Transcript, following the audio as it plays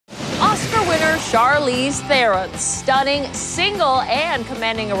Charlize Theron, stunning, single, and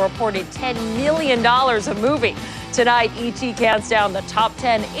commanding a reported $10 million a movie. Tonight, ET counts down the top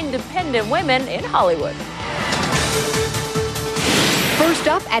 10 independent women in Hollywood. First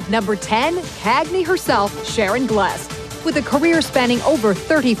up at number 10, Cagney herself, Sharon Gless. With a career spanning over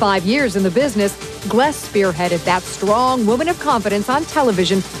 35 years in the business, Gless spearheaded that strong woman of confidence on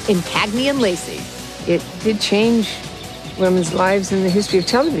television in Cagney and Lacey. It did change women's lives in the history of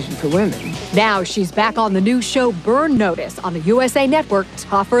television for women. Now she's back on the new show Burn Notice on the USA Network,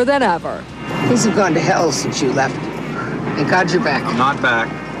 tougher than ever. Things have gone to hell since you left. Thank God you're back. I'm not back.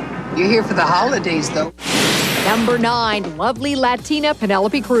 You're here for the holidays, though. Number 9, lovely Latina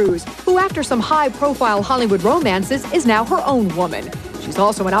Penelope Cruz, who after some high-profile Hollywood romances is now her own woman. She's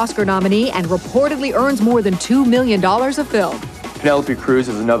also an Oscar nominee and reportedly earns more than $2 million a film. Penelope Cruz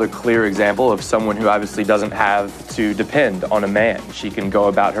is another clear example of someone who obviously doesn't have to depend on a man. She can go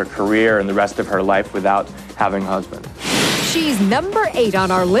about her career and the rest of her life without having a husband. She's number 8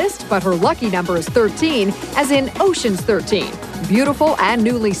 on our list, but her lucky number is 13, as in Ocean's 13. Beautiful and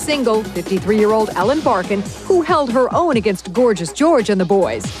newly single 53-year-old Ellen Barkin, who held her own against Gorgeous George and the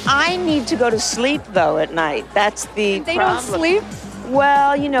boys. I need to go to sleep, though, at night. That's the They problem. don't sleep?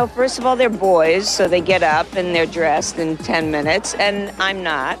 Well, you know, first of all, they're boys, so they get up and they're dressed in 10 minutes, and I'm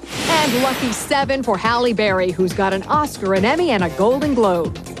not. And lucky 7 for Halle Berry, who's got an Oscar, an Emmy, and a Golden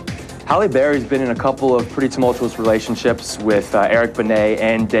Globe. Halle Berry's been in a couple of pretty tumultuous relationships with Eric Benet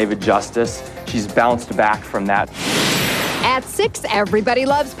and David Justice. She's bounced back from that. At 6, everybody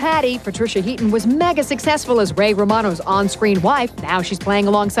loves Patty. Patricia Heaton was mega successful as Ray Romano's on-screen wife. Now she's playing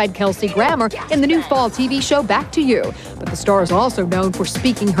alongside Kelsey Grammer in the new fall TV show Back to You. But the star is also known for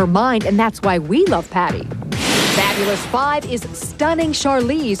speaking her mind, and that's why we love Patty. Fabulous 5 is stunning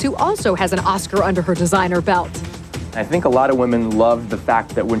Charlize, who also has an Oscar under her designer belt. I think a lot of women loved the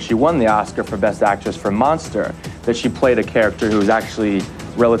fact that when she won the Oscar for Best Actress for Monster, that she played a character who was actually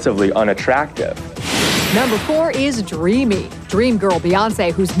relatively unattractive. Number 4 is Dreamy. Dream girl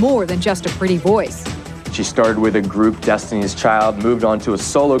Beyonce, who's more than just a pretty voice. She started with a group, Destiny's Child, moved on to a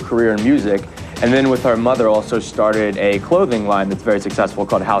solo career in music, and then with her mother also started a clothing line that's very successful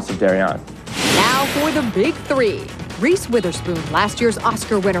called House of Darian. Now for the big 3. Reese Witherspoon, last year's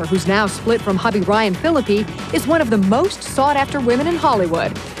Oscar winner, who's now split from hubby Ryan Phillippe, is one of the most sought-after women in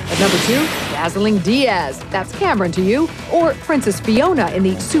Hollywood. At number 2, dazzling Diaz. That's Cameron to you. Or Princess Fiona in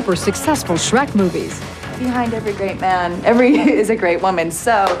the super successful Shrek movies. Behind every great man, is a great woman,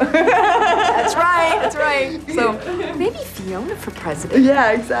 so. That's right. So maybe Fiona for president.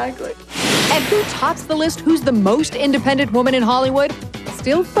 Yeah, exactly. And who tops the list? Who's the most independent woman in Hollywood?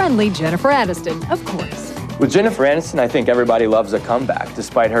 Still friendly Jennifer Aniston, of course. With Jennifer Aniston, I think everybody loves a comeback.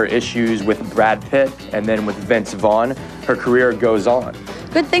 Despite her issues with Brad Pitt and then with Vince Vaughn, her career goes on.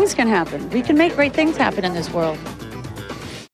 Good things can happen. We can make great things happen in this world.